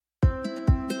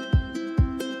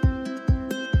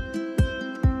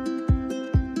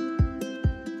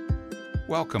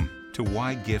Welcome to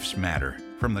Why Gifts Matter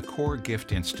from the Core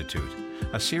Gift Institute,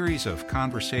 a series of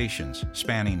conversations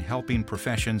spanning helping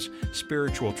professions,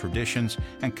 spiritual traditions,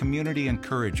 and community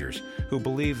encouragers who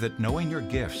believe that knowing your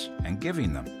gifts and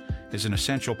giving them is an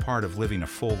essential part of living a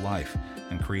full life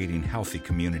and creating healthy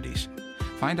communities.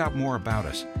 Find out more about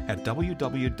us at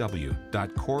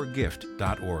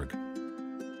www.coregift.org.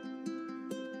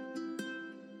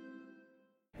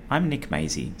 I'm Nick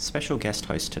Maisie, special guest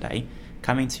host today,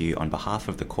 coming to you on behalf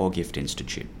of the Core Gift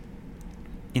Institute.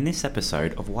 In this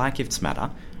episode of Why Gifts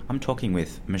Matter, I'm talking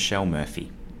with Michelle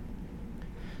Murphy.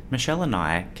 Michelle and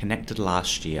I connected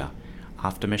last year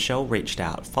after Michelle reached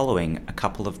out following a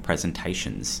couple of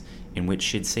presentations in which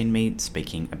she'd seen me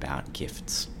speaking about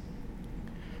gifts.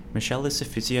 Michelle is a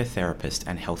physiotherapist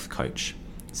and health coach,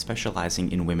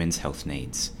 specialising in women's health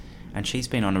needs, and she's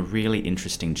been on a really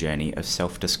interesting journey of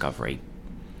self-discovery.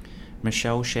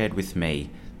 Michelle shared with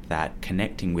me that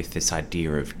connecting with this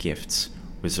idea of gifts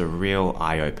was a real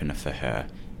eye-opener for her.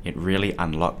 It really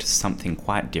unlocked something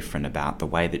quite different about the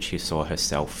way that she saw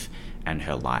herself and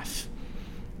her life.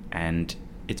 And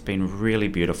it's been really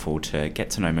beautiful to get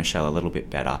to know Michelle a little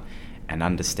bit better and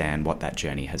understand what that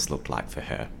journey has looked like for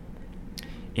her.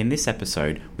 In this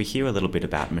episode, we hear a little bit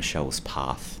about Michelle's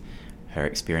path, her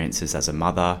experiences as a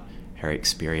mother, her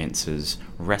experiences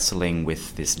wrestling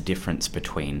with this difference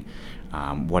between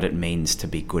what it means to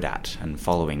be good at and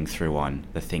following through on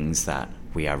the things that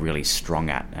we are really strong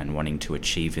at and wanting to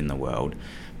achieve in the world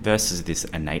versus this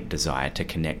innate desire to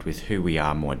connect with who we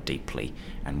are more deeply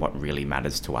and what really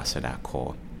matters to us at our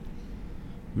core.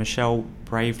 Michelle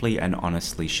bravely and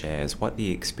honestly shares what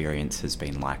the experience has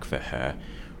been like for her,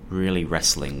 really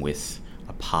wrestling with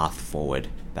a path forward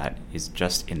that is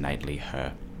just innately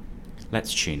her.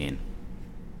 Let's tune in.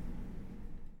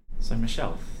 So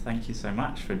Michelle, thank you so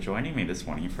much for joining me this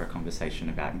morning for a conversation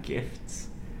about gifts.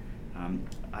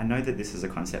 I know that this is a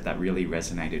concept that really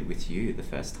resonated with you the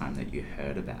first time that you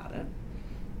heard about it.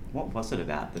 What was it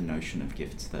about the notion of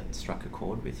gifts that struck a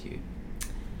chord with you?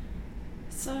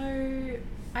 So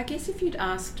I guess if you'd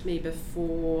asked me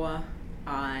before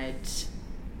I'd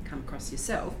come across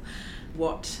yourself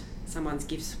what someone's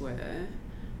gifts were,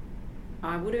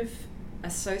 I would have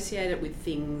associated with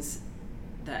things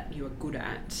that you are good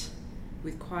at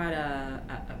with quite a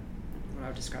what I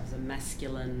would describe as a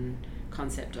masculine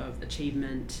concept of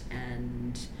achievement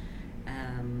and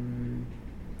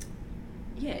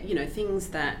things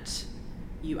that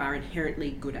you are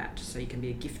inherently good at. So you can be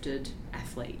a gifted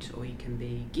athlete or you can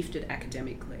be gifted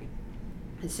academically.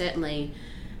 And certainly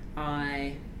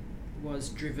I was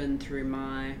driven through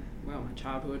my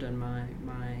childhood and my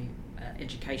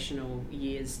educational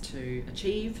years to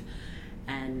achieve,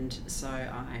 and so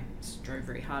I strove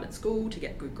very hard at school to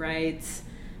get good grades,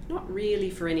 not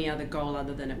really for any other goal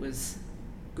other than it was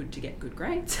good to get good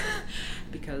grades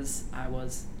because I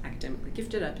was academically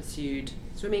gifted. I pursued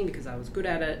swimming because I was good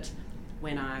at it.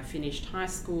 When I finished high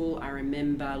school, I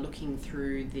remember looking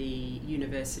through the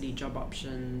university job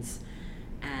options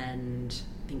and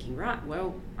thinking, right,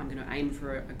 well, I'm going to aim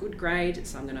for a good grade,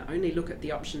 so I'm going to only look at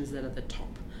the options that are the top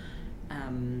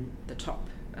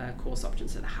course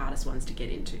options, so the hardest ones to get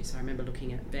into. So I remember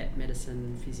looking at vet,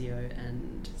 medicine, physio,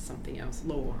 and something else,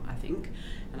 law, I think.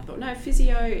 And I thought, no,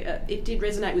 physio, it did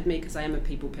resonate with me because I am a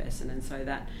people person, and so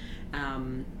that,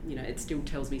 it still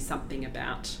tells me something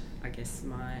about, I guess,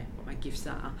 what my gifts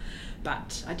are.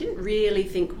 But I didn't really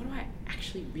think, what do I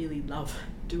actually really love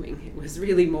doing? It was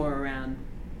really more around,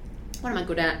 what am I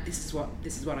good at? This is what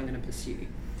I'm going to pursue.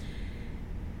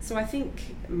 So I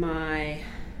think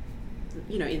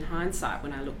in hindsight,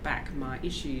 when I look back, my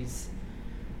issues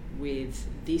with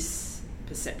this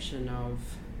perception of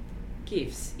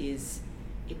gifts is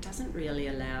it doesn't really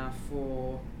allow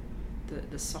for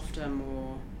the softer,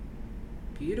 more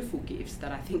beautiful gifts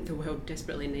that I think the world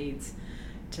desperately needs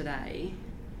today.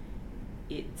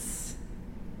 It's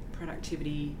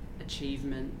productivity,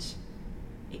 achievement,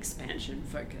 expansion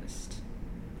focused.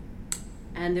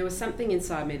 And there was something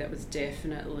inside me that was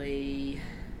definitely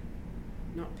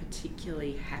not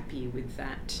particularly happy with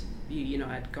that view.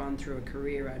 I'd gone through a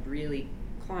career, I'd really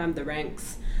climbed the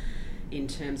ranks in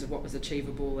terms of what was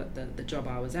achievable at the job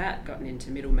I was at, gotten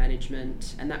into middle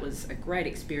management, and that was a great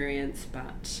experience, but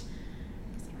I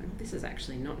was like, this is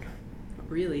actually not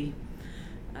really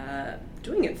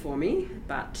doing it for me,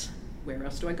 but where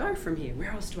else do I go from here?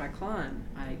 Where else do I climb?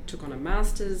 I took on a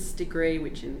master's degree,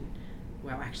 which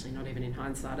actually not even in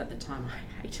hindsight at the time, I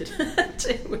hated it.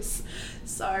 It was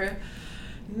so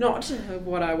not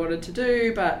what I wanted to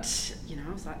do, but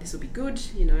I was like, this will be good.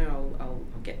 I'll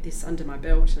get this under my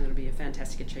belt, and it'll be a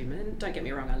fantastic achievement. And don't get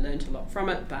me wrong, I learned a lot from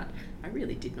it, but I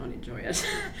really did not enjoy it.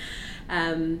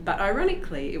 But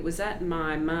ironically, it was at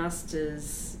my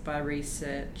Masters by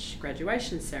Research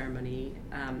graduation ceremony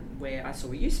where I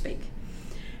saw you speak,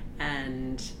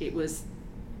 and it was.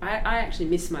 I actually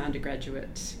missed my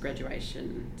undergraduate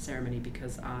graduation ceremony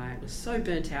because I was so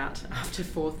burnt out after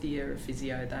 4th year of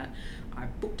physio that I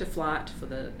booked a flight for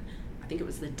I think it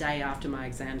was the day after my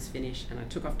exams finished, and I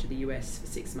took off to the US for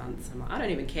 6 months. I'm like, I don't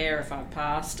even care if I've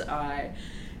passed. I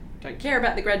don't care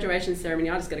about the graduation ceremony.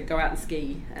 I just got to go out and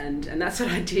ski, and that's what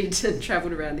I did, and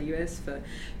travelled around the US for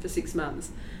 6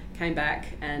 months. Came back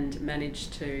and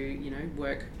managed to,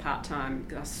 work part-time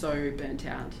because I was so burnt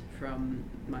out from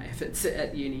my efforts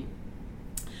at uni.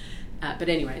 But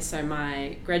anyway, so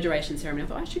my graduation ceremony, I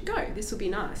thought I should go. This will be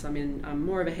nice. I'm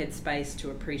more of a headspace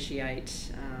to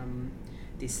appreciate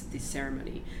this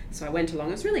ceremony. So I went along.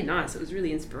 It was really nice. It was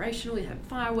really inspirational. We had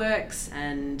fireworks,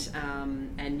 and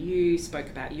you spoke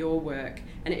about your work,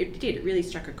 and it really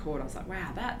struck a chord. I was like,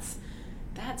 wow, that's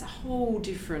a whole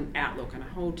different outlook and a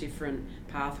whole different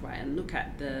pathway, and look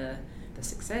at the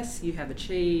success you have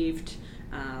achieved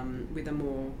with a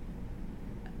more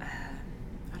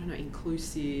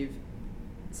inclusive,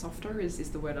 softer is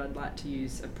the word I'd like to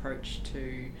use, approach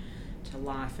to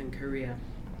life and career.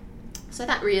 So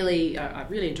that really, I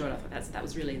really enjoyed it. I thought that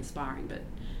was really inspiring, but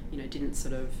didn't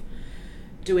sort of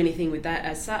do anything with that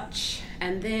as such.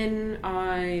 And then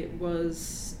I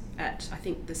was at, I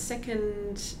think, the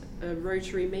second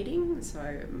Rotary meeting.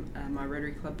 So my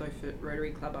Rotary Club, Beaufort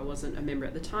Rotary Club, I wasn't a member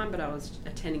at the time, but I was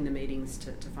attending the meetings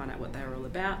to find out what they were all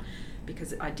about,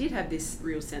 because I did have this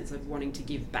real sense of wanting to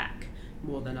give back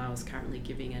more than I was currently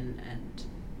giving, and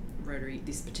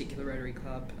this particular Rotary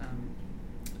Club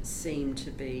seemed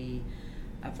to be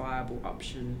a viable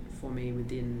option for me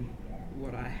within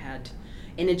what I had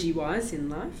energy-wise in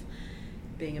life,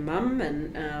 being a mum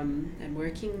and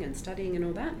working and studying and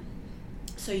all that.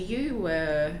 So you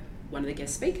were one of the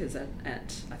guest speakers at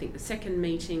I think the second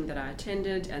meeting that I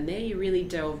attended, and there you really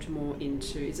delved more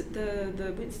into, is it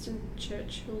the Winston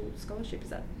Churchill Scholarship, is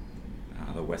that?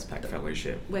 The Westpac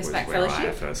Fellowship Westpac was where Fellowship?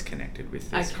 I first connected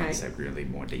with this concept really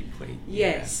more deeply.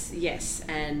 Yes,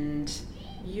 and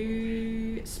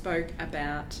you spoke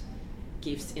about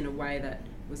gifts in a way that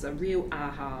was a real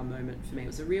aha moment for me. It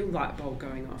was a real light bulb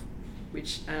going off,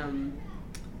 which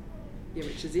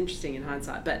is interesting in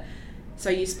hindsight. But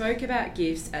so you spoke about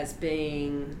gifts as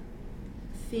being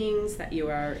things that you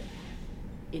are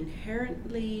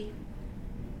inherently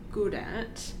good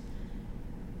at.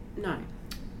 No.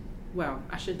 Well,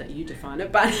 I should let you define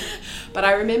it, but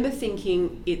I remember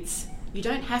thinking you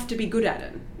don't have to be good at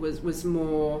it was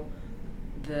more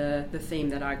the theme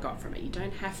that I got from it. You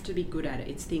don't have to be good at it.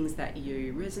 It's things that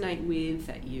you resonate with,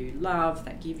 that you love,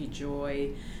 that give you joy,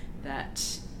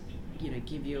 that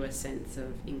give you a sense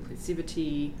of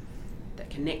inclusivity, that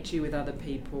connect you with other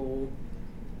people.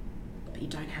 But you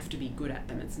don't have to be good at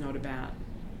them. It's not about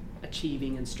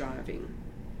achieving and striving.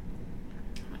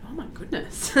 Oh my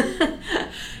goodness.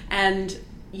 And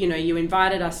you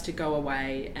invited us to go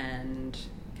away and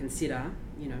consider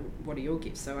what are your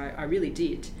gifts. So I really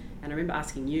did, and I remember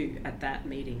asking you at that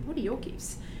meeting, what are your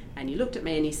gifts? And you looked at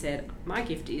me and you said, my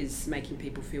gift is making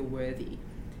people feel worthy.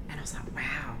 And I was like,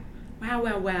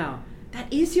 wow,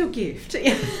 that is your gift.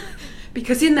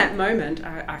 Because in that moment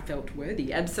I felt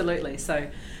worthy, absolutely. So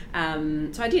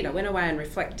I did. I went away and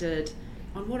reflected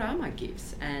on what are my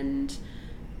gifts, and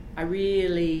I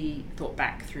really thought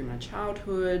back through my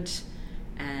childhood,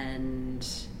 and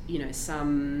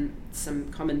some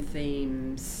common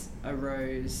themes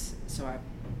arose. So I've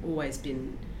always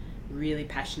been really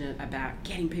passionate about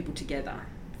getting people together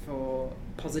for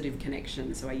positive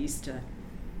connection. So I used to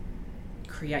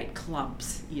create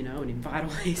clubs, and invite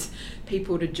all these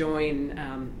people to join.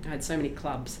 I had so many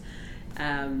clubs,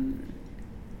 and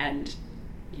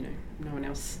no one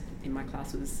else in my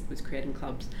class was creating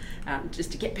clubs,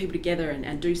 just to get people together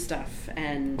and do stuff.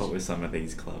 And what were some of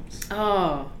these clubs?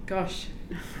 Oh gosh.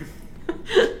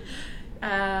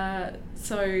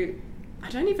 So I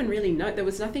don't even really know. There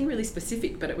was nothing really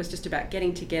specific, but it was just about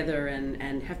getting together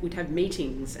and we'd have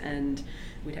meetings, and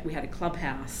we had a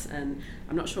clubhouse, and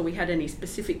I'm not sure we had any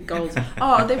specific goals.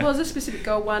 Oh, there was a specific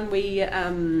goal. One, we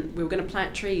were going to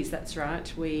plant trees. That's right.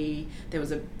 There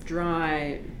was a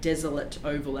dry, desolate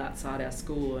oval outside our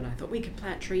school, and I thought we could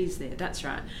plant trees there. That's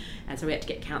right. And so we had to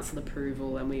get council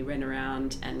approval, and we went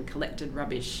around and collected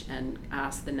rubbish and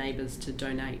asked the neighbours to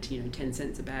donate, 10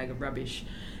 cents a bag of rubbish.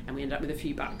 And we ended up with a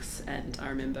few bucks. And I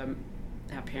remember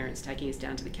our parents taking us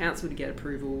down to the council to get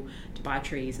approval to buy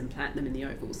trees and plant them in the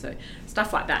oval. So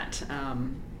stuff like that,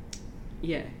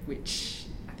 which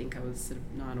I think I was sort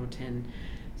of 9 or 10.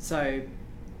 So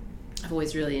I've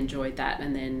always really enjoyed that.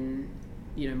 And then,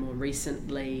 more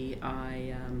recently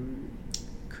I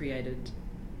created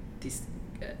this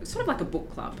sort of like a book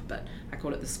club, but I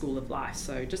call it the School of Life.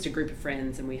 So just a group of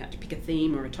friends, and we had to pick a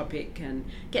theme or a topic and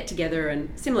get together, and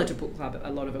similar to book club,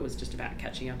 a lot of it was just about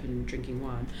catching up and drinking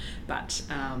wine. But,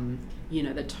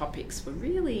 the topics were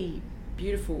really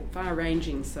beautiful,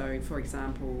 far-ranging. So, for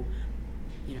example,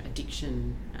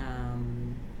 addiction,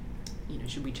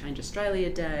 should we change Australia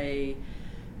Day,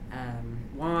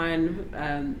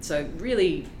 wine, so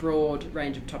really broad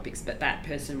range of topics, but that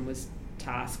person was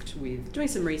tasked with doing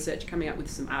some research, coming up with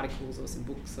some articles or some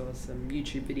books or some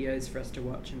YouTube videos for us to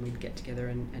watch, and we'd get together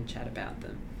and chat about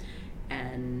them.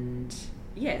 And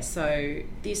so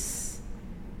this,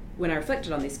 when I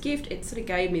reflected on this gift, it sort of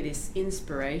gave me this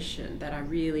inspiration that I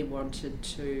really wanted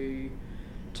to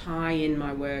tie in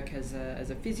my work as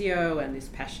a physio and this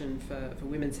passion for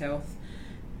women's health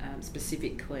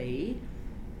specifically,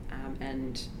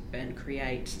 and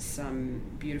create some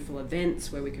beautiful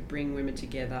events where we could bring women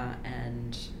together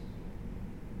and,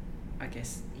 I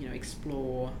guess,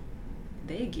 explore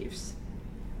their gifts.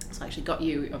 So I actually got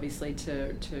you, obviously,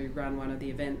 to run one of the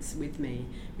events with me,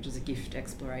 which was a gift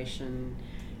exploration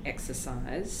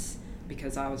exercise,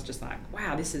 because I was just like,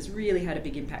 wow, this has really had a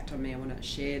big impact on me. I want to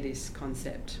share this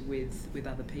concept with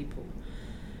other people.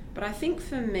 But I think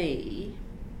for me,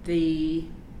 the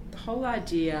whole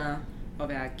idea of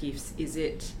our gifts is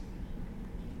it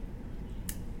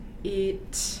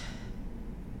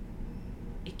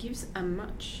gives a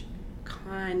much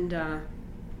kinder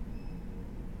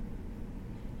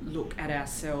look at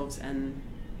ourselves and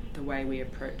the way we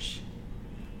approach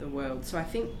the world. So I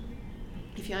think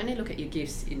if you only look at your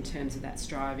gifts in terms of that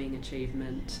striving,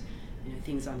 achievement,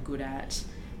 things I'm good at,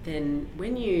 then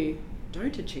when you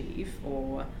don't achieve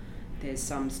or there's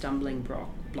some stumbling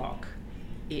block,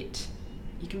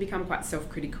 you can become quite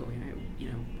self-critical.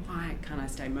 Why can't I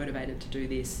stay motivated to do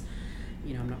this?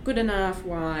 I'm not good enough.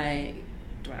 Why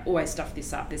do I always stuff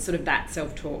this up? There's sort of that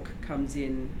self-talk comes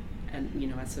in,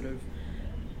 and I sort of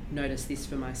notice this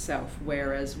for myself.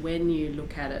 Whereas when you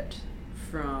look at it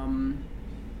from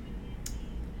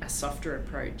a softer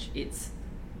approach, it's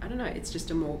just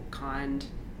a more kind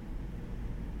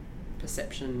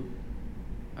perception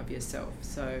of yourself.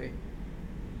 So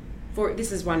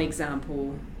this is one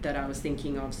example that I was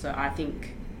thinking of. So I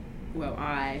think,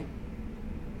 I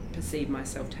perceive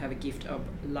myself to have a gift of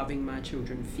loving my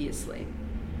children fiercely,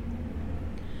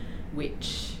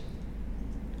 which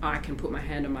I can put my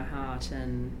hand on my heart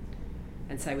and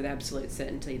say with absolute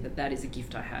certainty that is a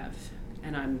gift I have.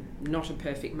 And I'm not a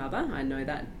perfect mother, I know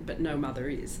that, but no mother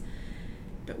is.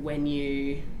 But when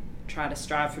you try to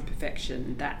strive for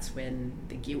perfection, that's when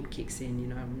the guilt kicks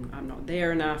in. I'm not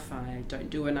there enough, I don't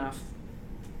do enough.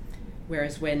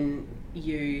 Whereas when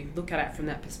you look at it from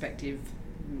that perspective,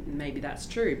 maybe that's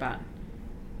true, but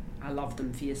I love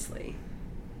them fiercely.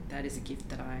 That is a gift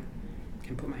that I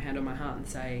can put my hand on my heart and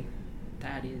say,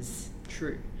 that is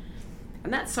true.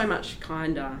 And that's so much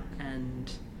kinder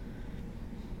and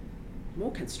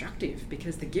more constructive,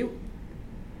 because the guilt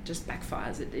just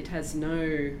backfires. It has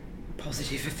no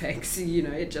positive effects.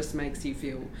 It just makes you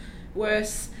feel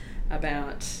worse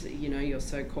about your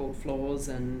so-called flaws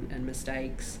and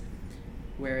mistakes.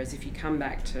 Whereas if you come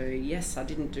back to, yes, I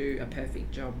didn't do a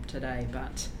perfect job today,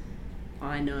 but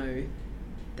I know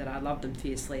that I love them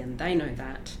fiercely and they know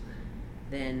that,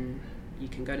 then you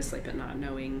can go to sleep at night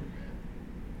knowing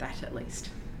that, at least.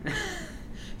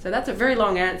 So that's a very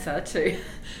long answer to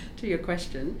your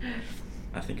question.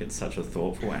 I think it's such a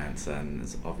thoughtful answer, and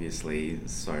there's obviously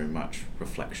so much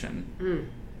reflection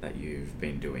that you've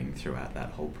been doing throughout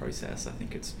that whole process. I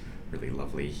think it's really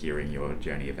lovely hearing your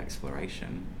journey of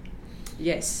exploration.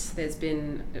 Yes, there's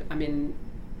been,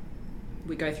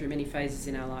 we go through many phases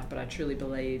in our life, but I truly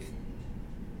believe,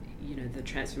 the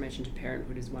transformation to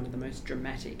parenthood is one of the most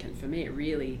dramatic, and for me it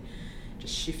really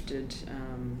just shifted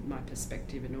my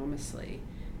perspective enormously,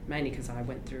 mainly because I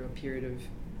went through a period of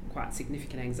quite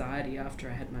significant anxiety after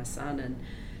I had my son, and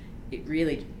it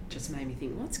really just made me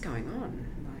think, what's going on?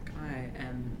 Like, I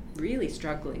am really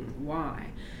struggling.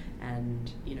 Why?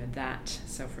 And that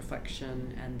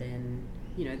self-reflection, and then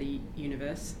the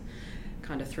universe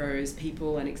kind of throws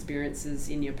people and experiences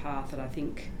in your path that I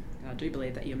do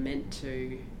believe that you're meant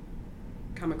to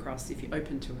come across if you're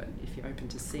open to it, if you're open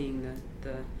to seeing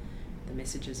the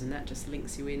messages, and that just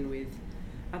links you in with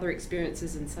other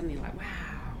experiences, and suddenly you're like,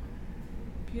 wow,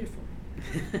 beautiful.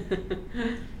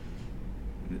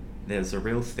 there's a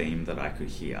real theme that I could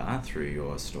hear through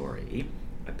your story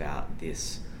about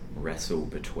this wrestle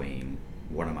between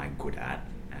what am I good at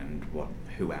and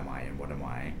who am I and what am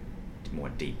I more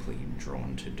deeply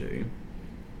drawn to do.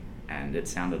 And it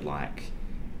sounded like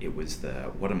it was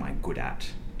the what am I good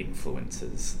at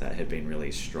influences that had been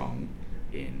really strong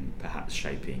in perhaps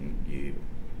shaping you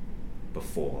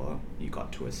before you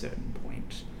got to a certain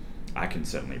point. I can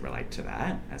certainly relate to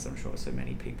that, as I'm sure so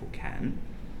many people can.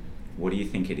 What do you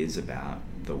think it is about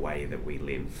the way that we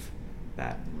live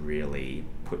that really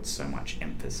puts so much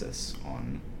emphasis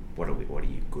on what are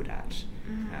you good at,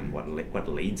 and what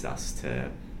leads us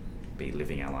to be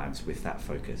living our lives with that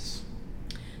focus?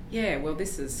 Yeah, well,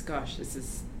 this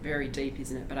is very deep,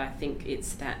 isn't it? But I think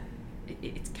it's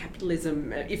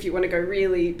capitalism. If you want to go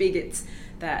really big, it's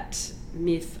that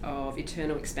myth of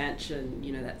eternal expansion,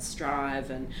 that strive.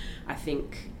 And I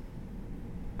think,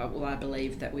 I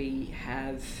believe that we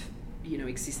have,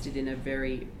 existed in a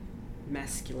very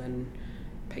masculine,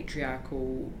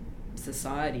 patriarchal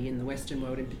society in the Western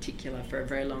world in particular for a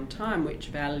very long time, which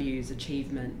values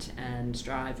achievement and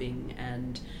striving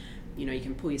and you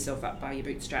can pull yourself up by your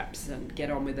bootstraps and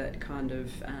get on with it kind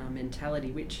of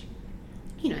mentality, which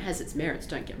has its merits,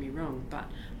 don't get me wrong, but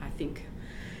I think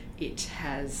it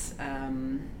has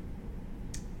and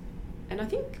I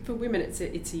think for women it's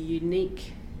a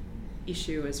unique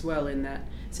issue as well, in that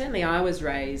certainly I was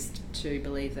raised to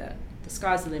believe that the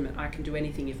sky's the limit. I can do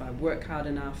anything if I work hard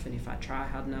enough and if I try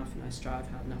hard enough and I strive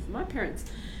hard enough. And my parents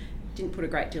didn't put a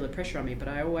great deal of pressure on me, but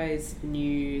I always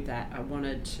knew that I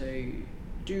wanted to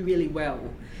do really well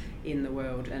in the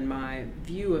world, and my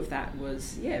view of that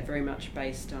was very much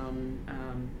based on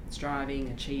striving,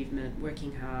 achievement,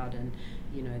 working hard, and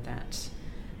that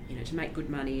to make good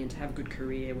money and to have a good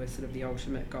career were sort of the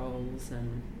ultimate goals.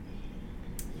 And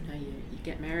you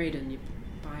get married and you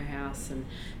buy a house,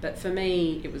 but for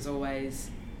me it was always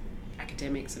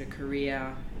academic sort of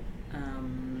career.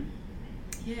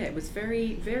 It was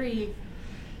very, very,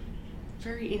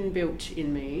 very inbuilt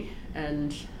in me,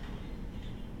 and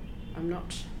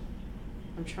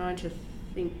I'm trying to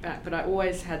think back, but I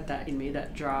always had that in me,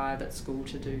 that drive at school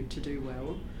to do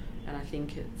well. And I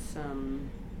think it's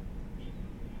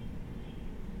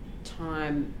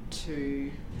time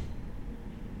to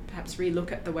perhaps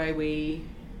relook at the way we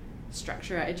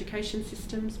structure our education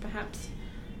systems, perhaps.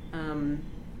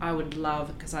 I would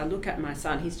love, because I look at my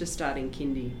son, he's just starting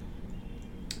kindy,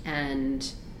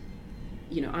 and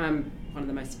I'm one of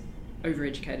the most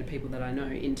overeducated people that I know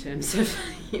in terms of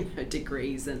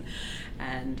degrees,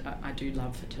 and I do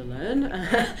love to learn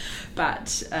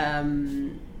but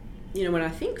when I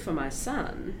think for my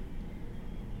son,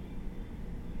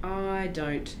 I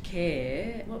don't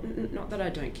care. Well, not that I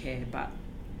don't care, but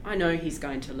I know he's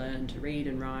going to learn to read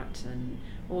and write and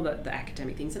all the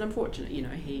academic things, and I'm fortunate,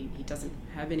 he doesn't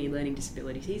have any learning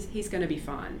disabilities. He's going to be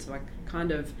fine. So I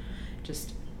kind of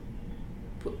just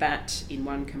put that in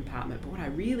one compartment. But what I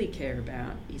really care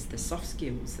about is the soft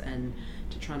skills, and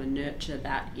to try to nurture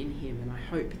that in him. And I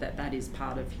hope that is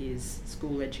part of his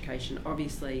school education.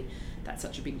 Obviously, that's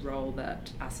such a big role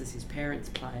that us as his parents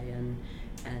play,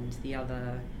 and the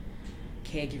other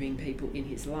caregiving people in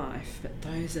his life. But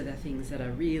those are the things that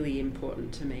are really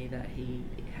important to me, that he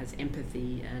has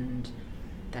empathy, and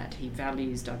that he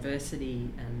values diversity,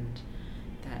 and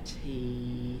that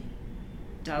he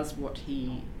does what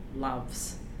he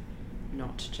loves,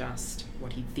 not just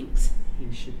what he thinks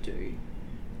he should do.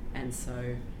 And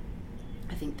so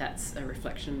I think that's a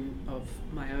reflection of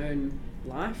my own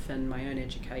life and my own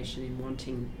education in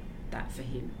wanting that for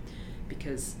him.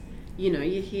 Because you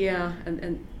hear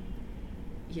and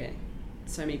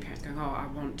so many parents going, I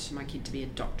want my kid to be a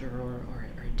doctor or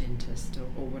a dentist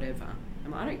or whatever.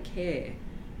 And I don't care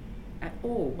at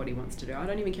all what he wants to do. I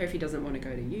don't even care if he doesn't want to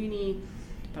go to uni,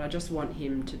 but I just want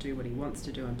him to do what he wants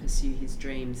to do and pursue his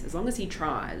dreams, as long as he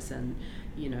tries and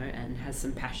and has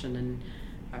some passion. And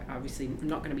obviously I'm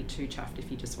not going to be too chuffed if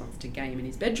he just wants to game in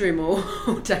his bedroom all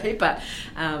day, but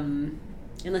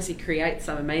unless he creates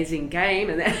some amazing game,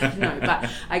 and then, no. But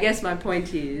I guess my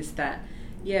point is that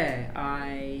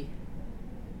I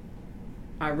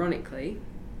ironically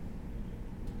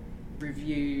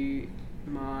review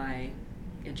my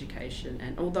education,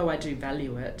 and although I do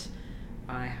value it,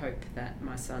 I hope that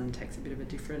my son takes a bit of a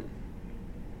different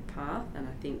path. And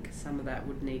I think some of that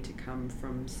would need to come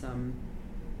from some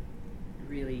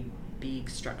really big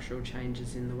structural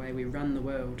changes in the way we run the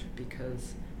world,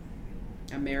 because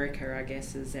America, I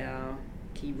guess, is our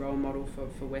key role model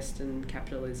for Western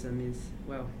capitalism. Is,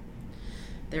 well,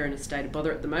 they're in a state of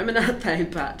bother at the moment, aren't they?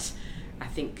 But I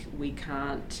think we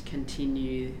can't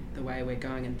continue the way we're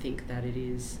going and think that it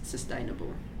is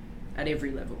sustainable at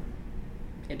every level.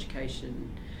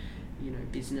 education,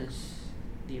 business,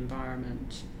 the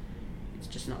environment. It's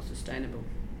just not sustainable.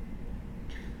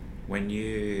 When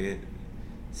you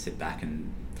sit back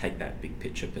and take that big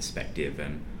picture perspective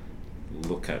and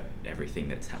look at everything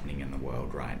that's happening in the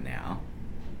world right now,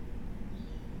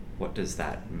 what does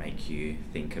that make you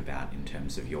think about in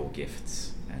terms of your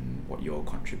gifts and what your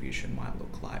contribution might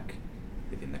look like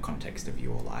within the context of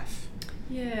your life?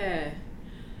 Yeah.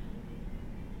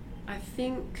 I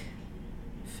think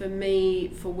for me,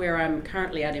 for where I'm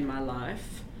currently at in my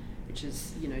life, which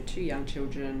is, 2 young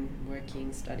children,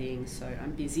 working, studying, so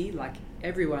I'm busy, like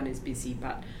everyone is busy,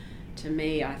 but to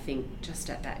me, I think just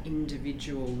at that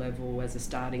individual level as a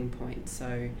starting point.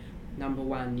 So number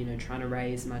one, trying to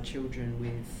raise my children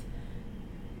with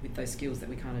those skills that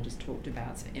we kind of just talked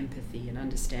about, so empathy and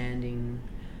understanding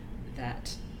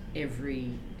that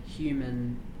every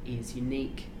human is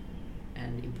unique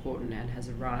and important and has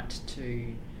a right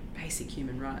to basic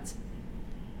human rights.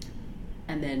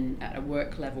 And then at a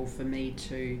work level, for me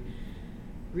to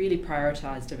really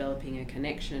prioritise developing a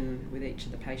connection with each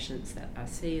of the patients that I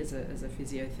see as a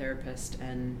physiotherapist.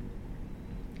 And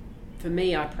for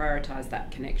me, I prioritise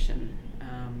that connection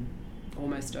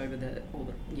almost over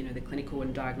all the clinical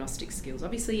and diagnostic skills.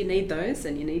 Obviously, you need those,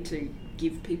 and you need to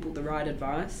give people the right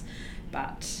advice.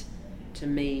 But to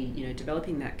me,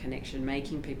 developing that connection,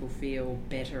 making people feel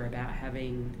better about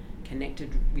having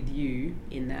connected with you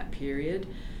in that period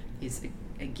is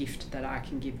a gift that I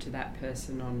can give to that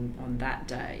person on that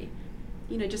day.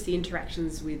 Just the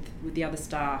interactions with the other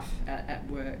staff at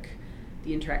work,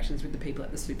 the interactions with the people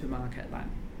at the supermarket, like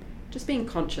just being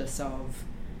conscious of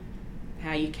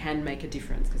how you can make a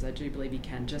difference, because I do believe you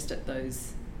can, just at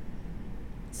those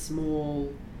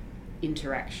small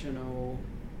interactional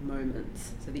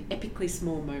moments. So the epically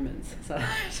small moments, as I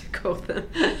like to call them.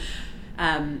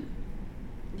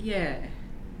 Yeah.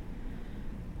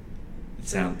 It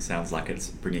sounds like it's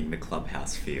bringing the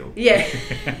clubhouse feel. Yeah,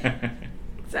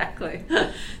 exactly.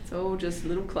 It's all just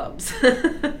little clubs.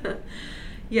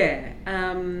 Yeah.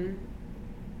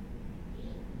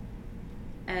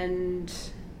 And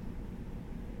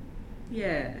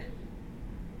yeah,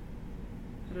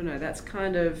 I don't know, that's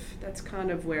kind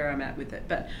of where I'm at with it.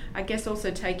 But I guess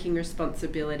also taking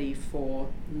responsibility for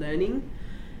learning,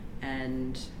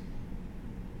 and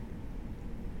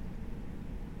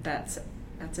that's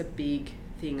a big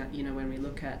thing, when we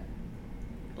look at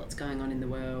what's going on in the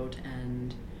world,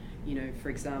 and for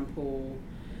example,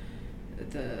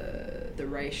 the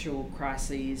racial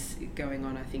crises going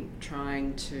on. I think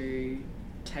trying to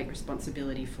take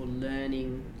responsibility for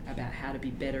learning about how to be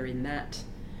better in that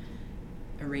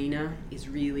arena is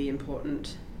really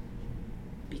important,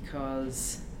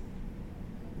 because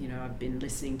I've been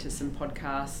listening to some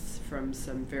podcasts from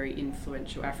some very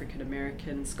influential African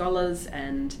American scholars,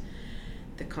 and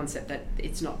the concept that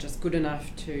it's not just good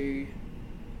enough to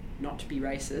not be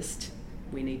racist,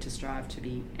 we need to strive to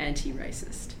be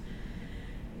anti-racist.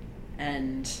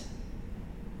 And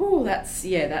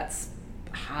that's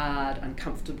hard,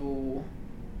 uncomfortable,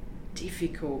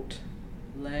 difficult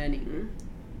learning.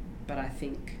 But I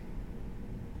think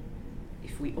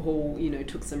if we all,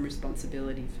 took some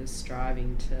responsibility for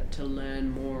striving to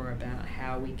learn more about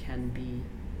how we can be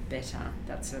better,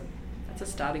 that's a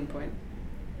starting point.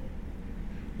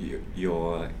 You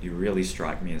really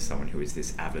strike me as someone who is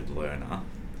this avid learner.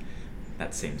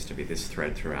 That seems to be this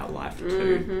thread throughout life too.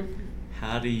 Mm-hmm.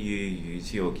 How do you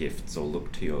use your gifts or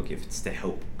look to your gifts to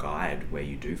help guide where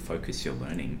you do focus your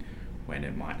learning, when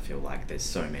it might feel like there's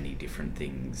so many different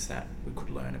things that we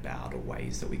could learn about, or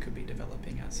ways that we could be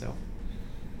developing ourselves?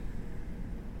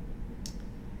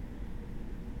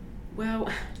 Well,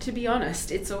 to be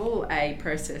honest, it's all a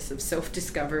process of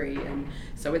self-discovery, and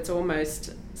so it's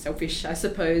almost selfish, I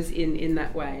suppose, in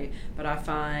that way. But I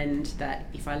find that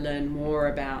if I learn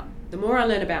the more I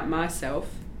learn about myself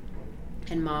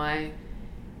and my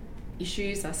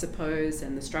issues, I suppose,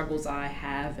 and the struggles I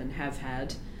have and have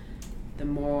had, the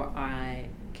more I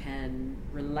can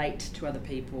relate to other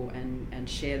people and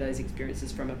share those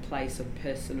experiences from a place of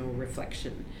personal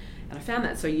reflection. And I found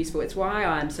that so useful. It's why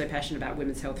I'm so passionate about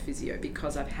women's health physio,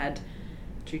 because I've had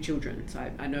 2 children. So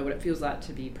I know what it feels like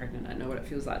to be pregnant. I know what it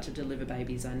feels like to deliver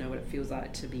babies. I know what it feels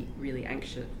like to be really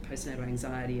anxious, postnatal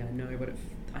anxiety. I know what it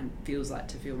feels like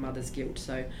to feel mother's guilt.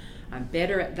 So I'm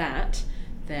better at that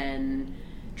than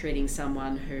treating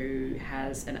someone who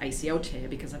has an ACL tear,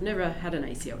 because I've never had an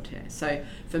ACL tear. So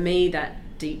for me, that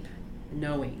deep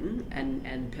knowing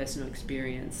and personal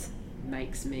experience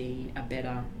makes me a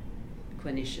better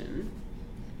clinician.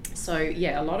 So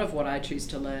yeah, a lot of what I choose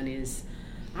to learn is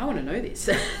I want to know this.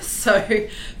 So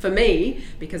for me,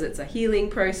 because it's a healing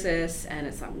process and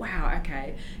it's like, wow,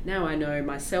 okay, now I know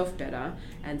myself better.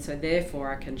 And so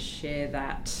therefore I can share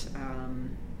that,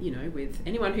 with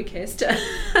anyone who cares to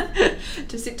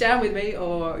to sit down with me,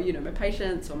 or, my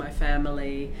patients or my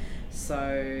family.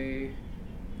 So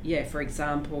yeah, for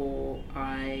example,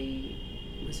 I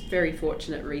was very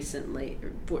fortunate recently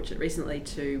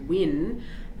to win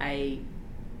a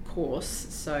course.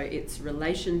 So it's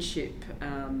relationship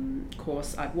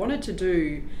course I'd wanted to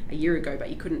do a year ago, but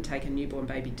you couldn't take a newborn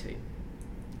baby to.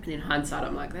 And in hindsight,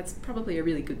 I'm like, that's probably a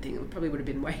really good thing. It probably would have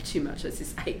been way too much. It's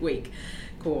this 8-week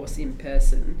course in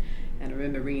person. And I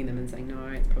remember ringing them and saying, no,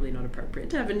 it's probably not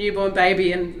appropriate to have a newborn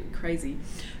baby, and crazy.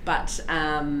 But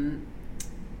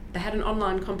they had an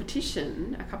online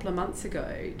competition a couple of months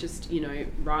ago, just,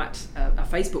 write a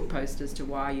Facebook post as to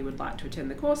why you would like to attend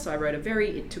the course. So I wrote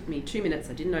it took me 2 minutes.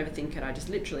 I didn't overthink it. I just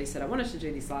literally said, I wanted to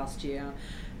do this last year.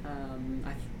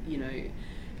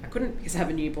 I couldn't because I have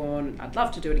a newborn. I'd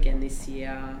love to do it again this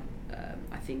year.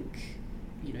 I think,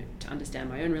 to understand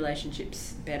my own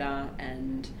relationships better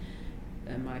and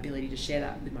my ability to share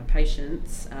that with my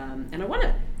patients. And I won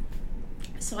it.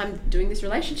 So I'm doing this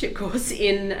relationship course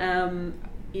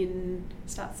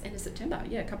starts end of September,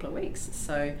 a couple of weeks.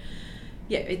 So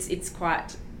it's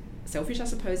quite selfish, I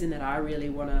suppose, in that I really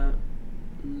want to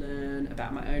learn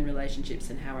about my own relationships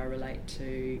and how I relate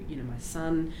to my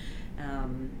son.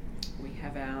 We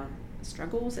have our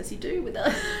struggles, as you do with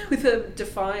a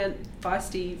defiant,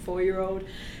 feisty 4-year-old,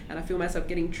 and I feel myself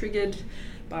getting triggered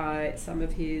by some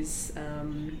of his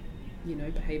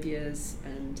behaviours.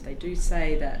 And they do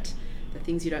say that the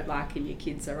things you don't like in your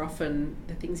kids are often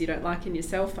the things you don't like in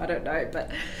yourself. I don't know, but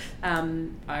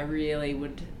I really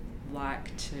would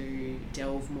like to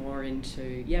delve more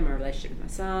into my relationship with my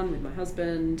son, with my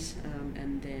husband,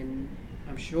 and then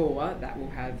I'm sure that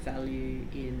will have value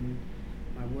in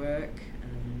my work,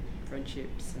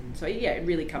 friendships, and so it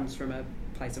really comes from a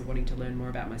place of wanting to learn more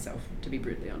about myself, to be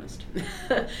brutally honest.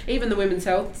 Even the women's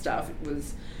health stuff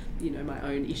was my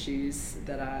own issues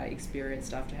that I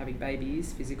experienced after having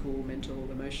babies, physical, mental,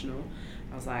 emotional.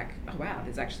 I was like, oh wow,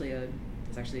 there's actually a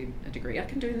degree I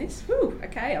can do in this. Whew,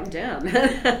 okay, I'm down.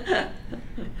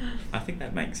 I think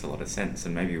that makes a lot of sense,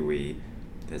 and maybe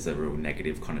there's a real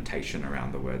negative connotation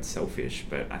around the word selfish,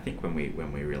 but I think when we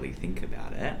really think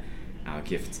about it, our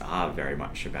gifts are very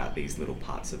much about these little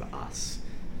parts of us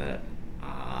that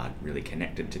are really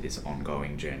connected to this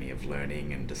ongoing journey of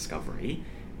learning and discovery.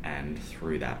 And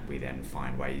through that, we then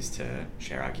find ways to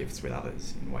share our gifts with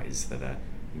others in ways that are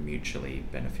mutually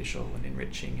beneficial and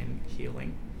enriching and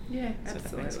healing. Yeah, so absolutely.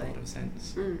 So that makes a lot of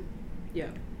sense. Yeah.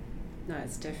 No,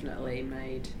 it's definitely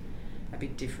made a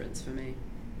big difference for me.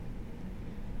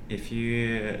 If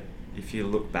you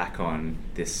look back on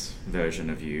this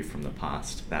version of you from the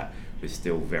past that was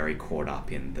still very caught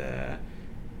up in the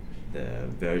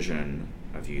version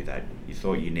of you that you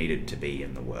thought you needed to be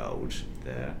in the world,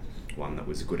 the one that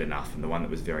was good enough and the one that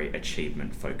was very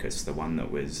achievement focused, the one that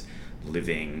was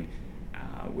living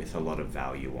with a lot of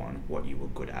value on what you were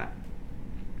good at,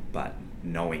 but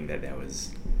knowing that there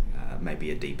was maybe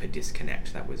a deeper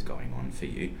disconnect that was going on for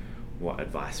you, what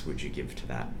advice would you give to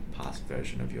that past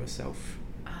version of yourself?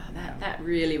 That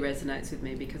really resonates with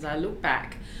me, because I look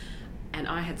back and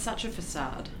I had such a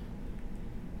facade.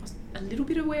 I was a little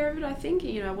bit aware of it, I think.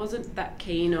 I wasn't that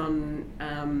keen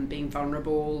on being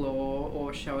vulnerable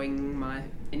or showing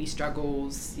any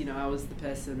struggles. I was the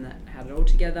person that had it all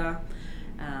together.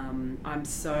 I'm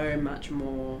so much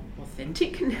more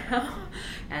authentic now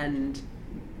and,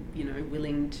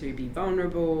 willing to be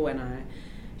vulnerable, and I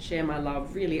share my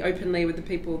love really openly with the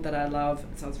people that I love.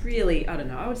 So I was really,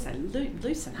 I would say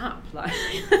loosen up, like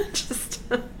just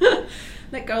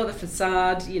let go of the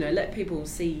facade, let people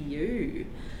see you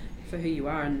for who you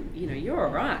are, and you're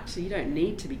all right. So you don't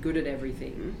need to be good at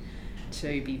everything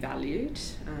to be valued.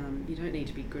 You don't need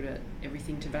to be good at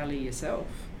everything to value yourself.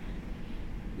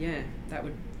 Yeah,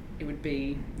 it would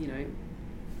be,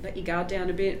 let your guard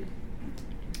down a bit.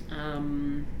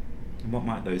 And what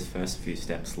might those first few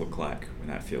steps look like when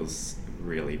that feels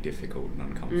really difficult and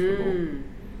uncomfortable?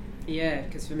 Yeah,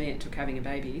 because for me it took having a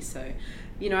baby. So,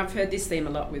 I've heard this theme a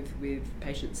lot with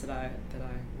patients that I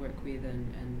work with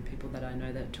and people that I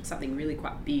know, that it took something really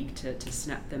quite big to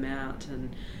snap them out.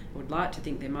 And I would like to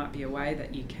think there might be a way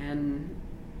that you can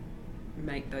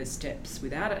make those steps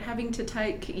without it having to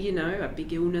take, a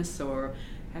big illness or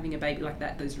having a baby like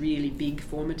that, those really big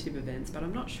formative events. But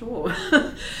I'm not sure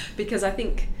because I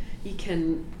think you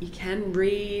can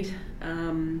read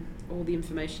all the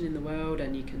information in the world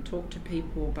and you can talk to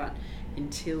people, but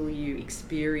until you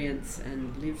experience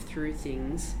and live through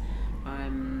things,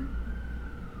 I'm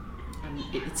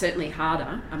it's certainly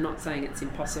harder. I'm not saying it's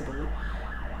impossible.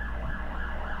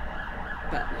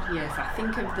 But yeah, if I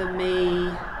think of the me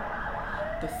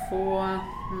before,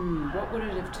 what would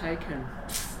it have taken?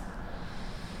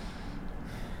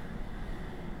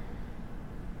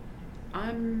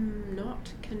 I'm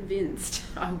not convinced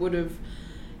I would have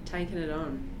taken it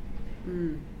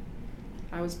on.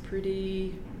 I was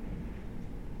pretty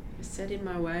set in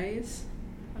my ways.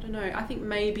 I don't know. I think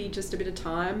maybe just a bit of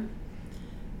time.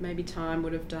 Maybe time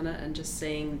would have done it, and just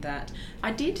seeing that.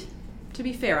 I did, to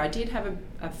be fair, I did have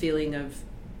a feeling of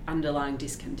underlying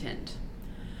discontent.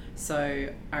 So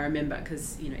I remember,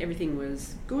 because everything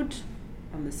was good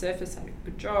on the surface. I had a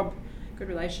good job, good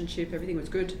relationship, everything was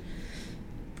good.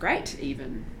 Great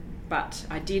even. But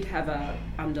I did have a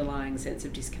underlying sense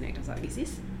of disconnect. I was like, is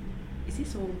this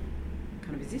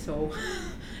all?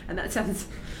 And that sounds,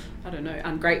 I don't know,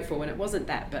 ungrateful, and it wasn't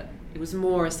that, but it was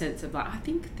more a sense of like, I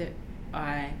think that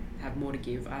I have more to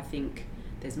give. I think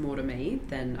there's more to me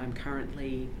than I'm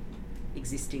currently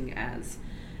existing as.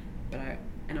 I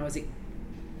was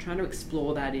trying to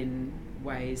explore that in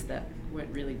ways that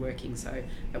weren't really working. So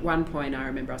at one point I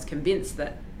remember I was convinced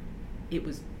that it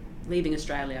was leaving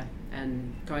Australia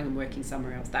and going and working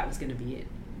somewhere else. That was going to be it.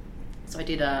 So I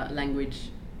did a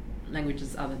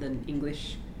languages other than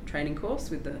English training course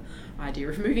with the idea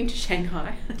of moving to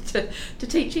Shanghai to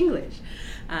teach English.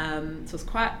 So it's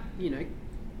quite,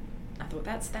 I thought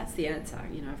that's the answer.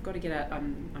 I've got to get out.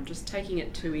 I'm just taking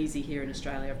it too easy here in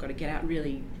Australia. I've got to get out and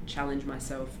really challenge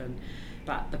myself.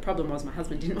 But the problem was my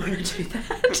husband didn't want to do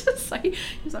that. So he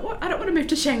was like, "What? I don't want to move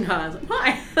to Shanghai." I was like,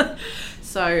 "Why?"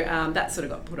 So that sort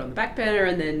of got put on the back burner,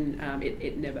 and then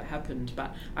it never happened.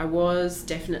 But I was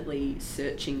definitely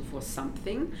searching for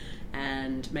something,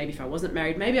 and maybe if I wasn't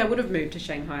married, maybe I would have moved to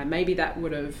Shanghai. Maybe that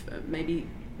would have,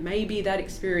 maybe that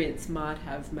experience might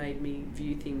have made me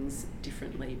view things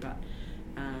differently. But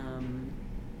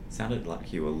sounded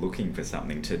like you were looking for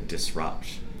something to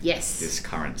disrupt this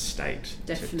current state,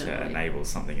 to enable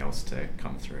something else to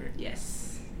come through.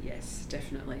 Yes,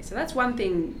 definitely. So that's one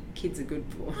thing kids are good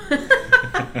for,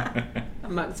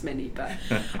 amongst many. But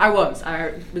I was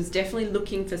definitely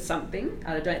looking for something.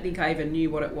 I don't think I even knew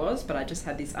what it was, but I just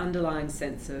had this underlying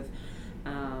sense of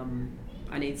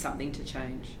I need something to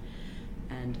change.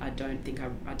 And I don't think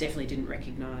I definitely didn't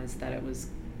recognise that it was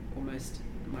almost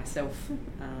myself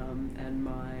and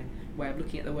my way of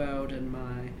looking at the world and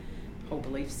my whole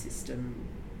belief system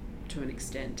to an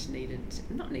extent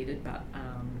but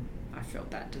I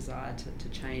felt that desire to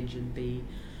change and be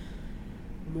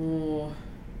more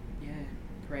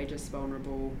courageous,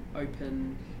 vulnerable,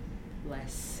 open,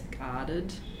 less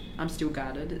guarded. I'm still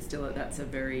guarded. That's a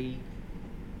very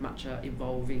much a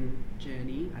evolving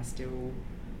journey. I still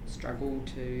struggle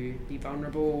to be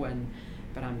vulnerable,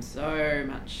 but I'm so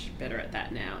much better at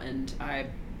that now. And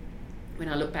when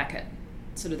I look back at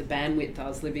sort of the bandwidth I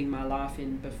was living my life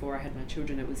in before I had my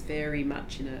children, it was very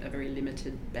much in a very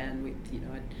limited bandwidth.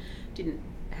 I didn't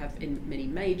have many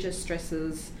major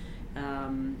stresses,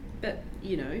 but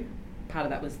part of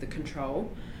that was the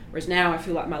control. Whereas now I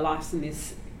feel like my life's in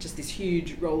this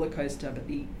huge roller coaster, but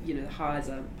the highs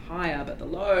are higher, but the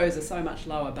lows are so much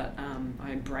lower. But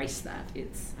I embrace that.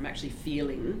 I'm actually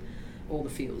feeling all the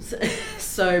feels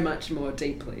so much more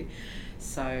deeply.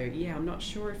 So I'm not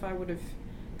sure if I would have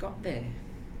got there.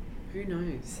 Who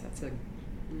knows? That's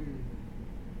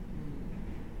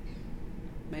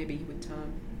maybe with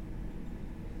time.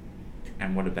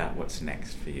 And what about what's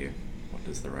next for you? What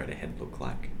does the road ahead look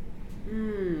like?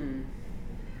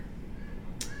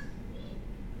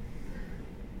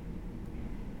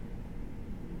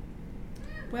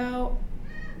 Well,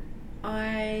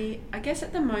 I guess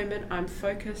at the moment I'm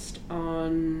focused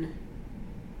on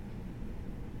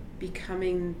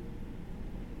becoming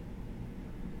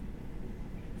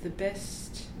the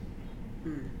best.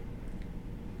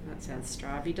 That sounds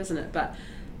strivey, doesn't it? But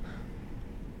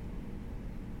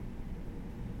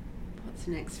what's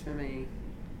next for me?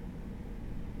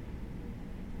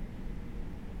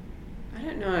 I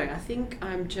don't know. I think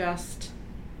I'm just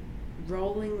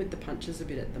rolling with the punches a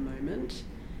bit at the moment.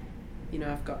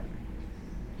 I've got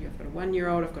a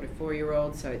 1-year-old, I've got a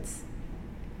 4-year-old, so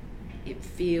it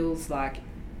feels like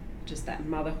just that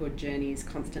motherhood journey is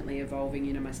constantly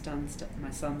evolving. My son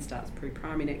starts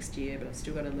pre-primary next year, but I've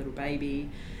still got a little baby.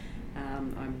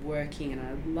 I'm working, and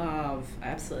I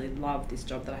absolutely love this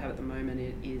job that I have at the moment.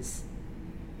 It is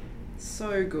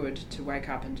so good to wake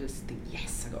up and just think,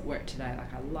 yes, I got work today.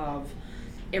 Like, I love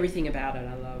everything about it.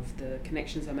 I love the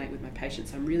connections I make with my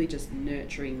patients. I'm really just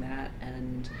nurturing that,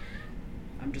 and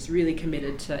I'm just really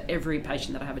committed to every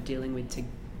patient that I have a dealing with, to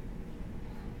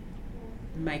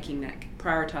making that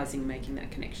prioritising making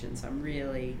that connection. So I'm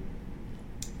really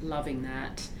loving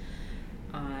that.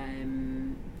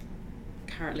 I'm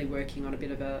currently working on a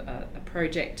bit of a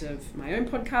project of my own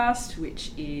podcast,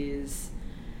 which is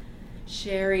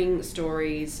sharing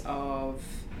stories of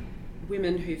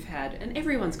women who've had, and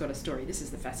everyone's got a story. This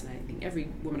is the fascinating thing. Every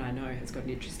woman I know has got an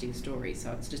interesting story,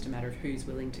 so it's just a matter of who's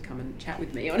willing to come and chat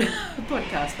with me on a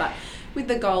podcast, but with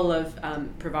the goal of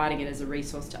providing it as a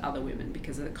resource to other women,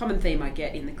 because a common theme I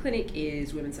get in the clinic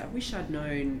is women say, I wish I'd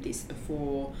known this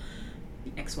before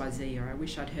XYZ, or I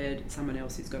wish I'd heard someone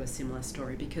else who's got a similar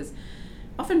story, because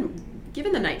often,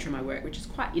 given the nature of my work, which is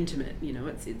quite intimate,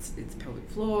 it's pelvic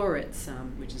floor, it's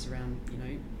which is around,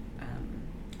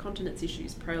 continence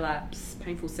issues, prolapse,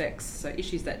 painful sex, so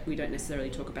issues that we don't necessarily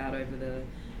talk about over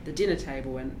the dinner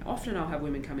table. And often I'll have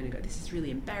women come in and go, this is really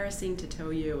embarrassing to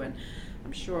tell you, and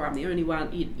I'm sure I'm the only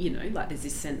one, like there's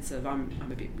this sense of I'm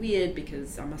a bit weird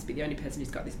because I must be the only person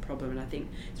who's got this problem. And I think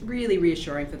it's really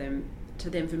reassuring for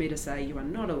me to say, you are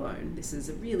not alone. This is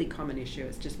a really common issue.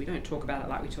 It's just we don't talk about it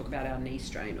like we talk about our knee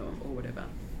strain or whatever.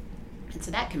 And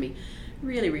so that can be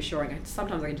really reassuring.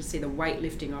 Sometimes I can just see the weight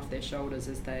lifting off their shoulders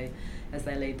as they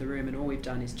leave the room, and all we've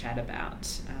done is chat about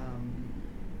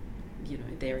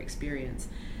their experience.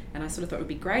 And I sort of thought it would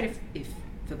be great if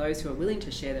for those who are willing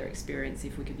to share their experience,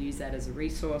 if we could use that as a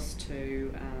resource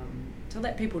to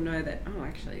let people know that,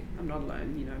 actually I'm not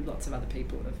alone. Lots of other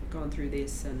people have gone through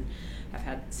this and have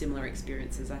had similar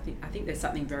experiences. I think there's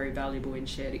something very valuable in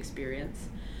shared experience.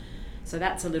 So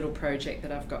that's a little project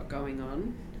that I've got going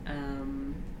on,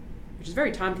 which is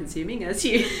very time consuming, as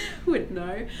you would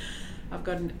know. I've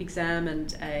got an exam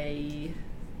and a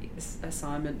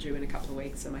assignment due in a couple of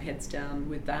weeks, so my head's down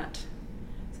with that.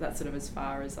 So that's sort of as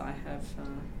far as I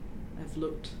have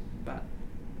looked, but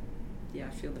yeah,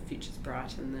 I feel the future's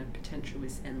bright and the potential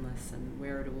is endless, and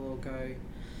where it will all go,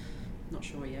 not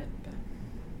sure yet. But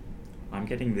I'm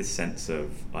getting this sense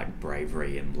of like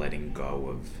bravery and letting go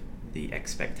of the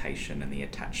expectation and the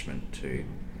attachment to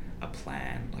a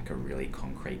plan, like a really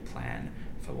concrete plan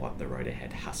for what the road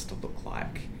ahead has to look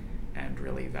like, and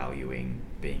really valuing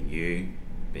being you,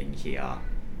 being here,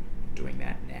 doing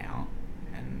that now,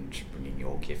 and bringing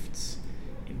your gifts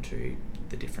into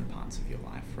the different parts of your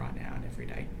life right now and every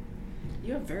day.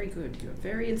 You're very good. You're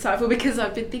very insightful, because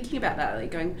I've been thinking about that,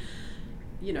 like going,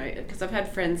 because I've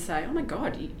had friends say, oh my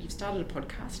God, you've started a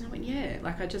podcast. And I went, yeah.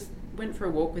 Like I just went for a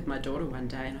walk with my daughter one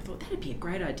day and I thought that'd be a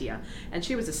great idea. And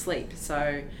she was asleep.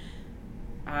 So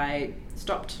I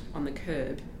stopped on the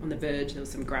curb, on the verge. There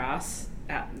was some grass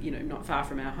out, not far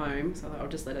from our home. So I thought I'll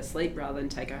just let her sleep rather than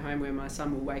take her home where my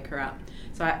son will wake her up.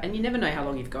 So and you never know how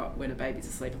long you've got when a baby's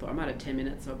asleep. I thought I might have 10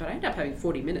 minutes, but I ended up having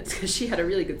 40 minutes because she had a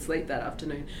really good sleep that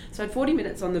afternoon. So I had 40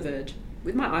 minutes on the verge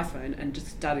with my iPhone and just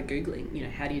started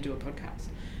Googling, how do you do a podcast?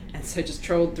 And so just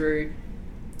trawled through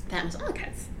that and was, okay,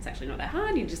 it's actually not that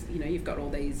hard. You just, you've got all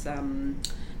these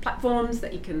platforms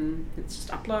that it's just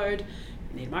upload.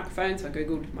 You need a microphone, so I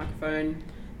Googled microphone,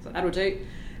 so that'll do.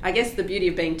 I guess the beauty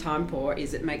of being time poor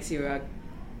is it makes you a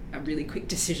really quick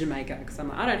decision maker, because I'm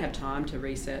like, I don't have time to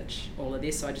research all of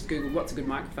this, so I just Googled what's a good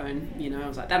microphone, I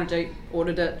was like, that'll do,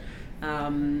 ordered it,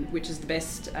 which is the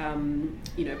best,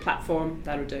 platform,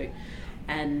 that'll do.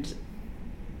 And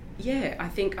yeah, I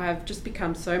think I've just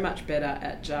become so much better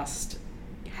at just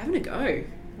having a go.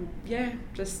 Yeah,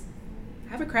 just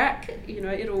have a crack.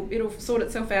 It'll sort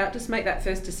itself out. Just make that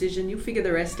first decision. You'll figure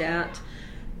the rest out.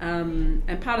 And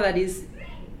part of that is,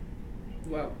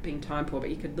 being time poor, but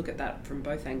you could look at that from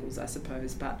both angles, I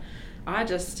suppose. But I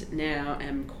just now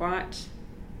am quite,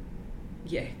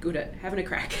 good at having a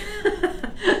crack.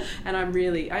 And I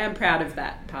am proud of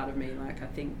that part of me. Like, I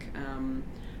think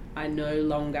I no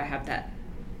longer have that.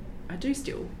 I do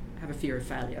still have a fear of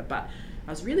failure, but I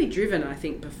was really driven, I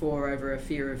think, before over a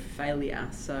fear of failure.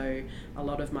 So a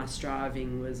lot of my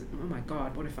striving was, oh my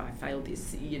God, what if I failed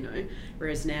this,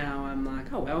 Whereas now I'm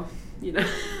like, oh well,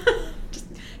 just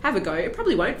have a go. It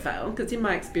probably won't fail, because in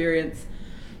my experience,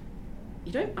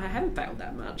 I haven't failed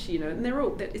that much, and they're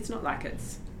all, it's not like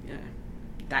it's,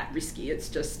 that risky. It's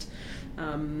just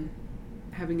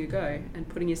having a go and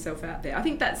putting yourself out there. I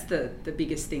think that's the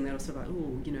biggest thing that I was sort of like,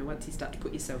 once you start to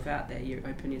put yourself out there, you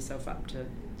open yourself up to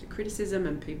criticism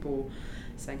and people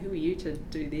saying, who are you to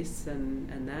do this and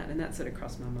that, and that sort of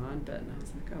crossed my mind. But I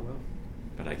was like, oh well.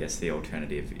 But I guess the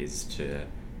alternative is to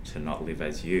not live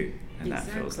as you, and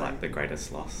exactly. That feels like the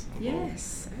greatest loss of all.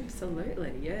 Yes,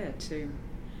 absolutely. Yeah, to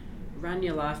run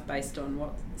your life based on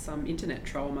what some internet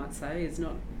troll might say is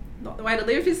not the way to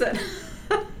live, is it?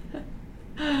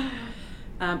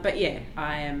 But I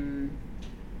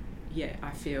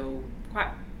feel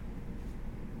quite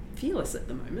fearless at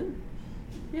the moment.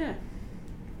 Yeah.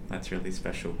 That's really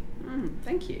special.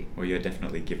 Thank you. Well, you're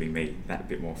definitely giving me that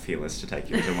bit more fearless to take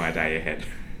into my day ahead.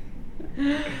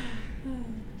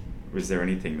 Was there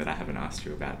anything that I haven't asked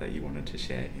you about that you wanted to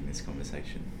share in this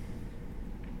conversation?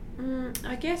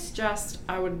 I guess just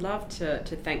I would love to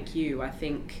thank you. I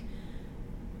think,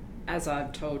 as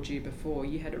I've told you before,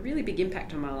 you had a really big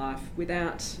impact on my life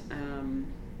without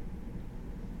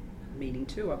meaning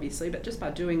to, obviously, but just by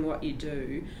doing what you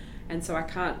do. And so I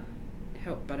can't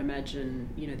help but imagine,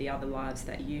 the other lives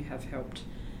that you have helped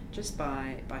just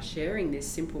by sharing this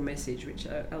simple message, which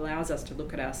allows us to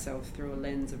look at ourselves through a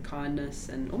lens of kindness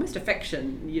and almost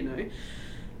affection,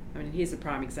 I mean, here's a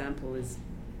prime example is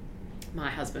my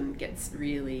husband gets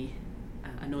really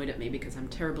annoyed at me because I'm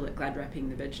terrible at glad wrapping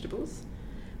the vegetables.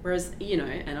 Whereas,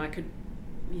 and I could,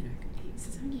 he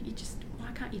says,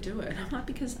 why can't you do it? And I'm like,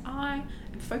 because I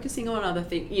am focusing on other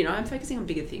things, I'm focusing on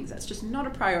bigger things. That's just not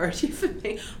a priority for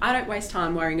me. I don't waste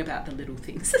time worrying about the little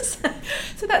things.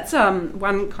 So that's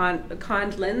one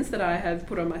kind lens that I have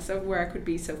put on myself where I could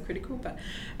be self-critical, but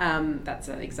that's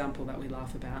an example that we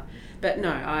laugh about. But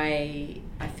no, I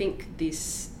think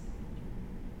this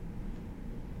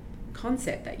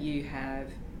concept that you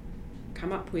have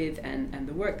come up with and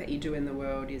the work that you do in the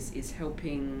world is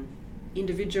helping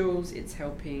individuals, it's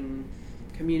helping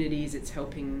communities, it's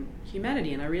helping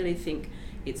humanity, and I really think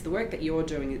it's the work that you're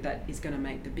doing that is going to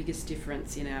make the biggest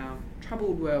difference in our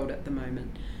troubled world at the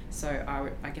moment. So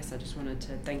I guess I just wanted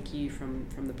to thank you from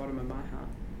the bottom of my heart.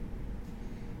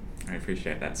 I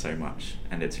appreciate that so much,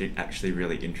 and it's actually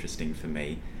really interesting for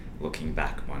me looking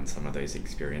back on some of those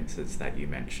experiences that you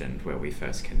mentioned where we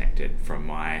first connected from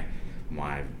my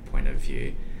point of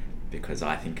view, because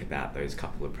I think about those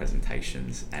couple of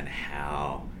presentations and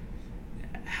how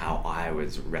I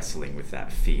was wrestling with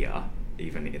that fear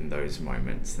even in those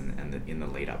moments and in the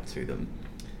lead up to them.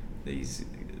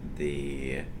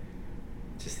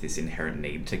 Just this inherent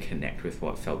need to connect with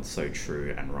what felt so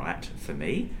true and right for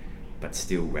me, but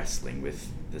still wrestling with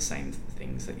the same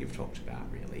things that you've talked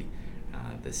about, really.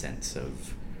 The sense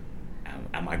of,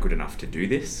 am I good enough to do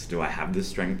this? Do I have the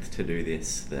strength to do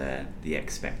this? The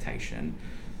expectation.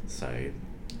 So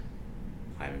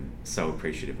I'm so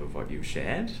appreciative of what you've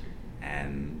shared,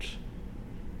 and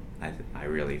I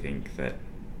really think that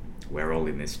we're all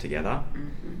in this together.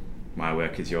 Mm-hmm. My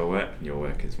work is your work, and your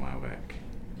work is my work.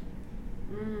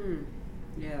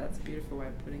 Yeah, that's a beautiful way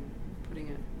of putting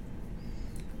it.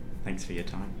 Thanks for your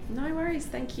time. No worries.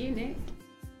 Thank you, Nick.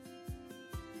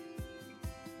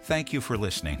 Thank you for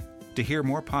listening. To hear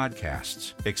more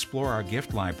podcasts, explore our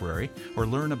gift library, or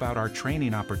learn about our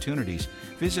training opportunities,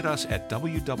 visit us at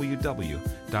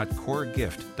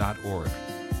www.coregift.org.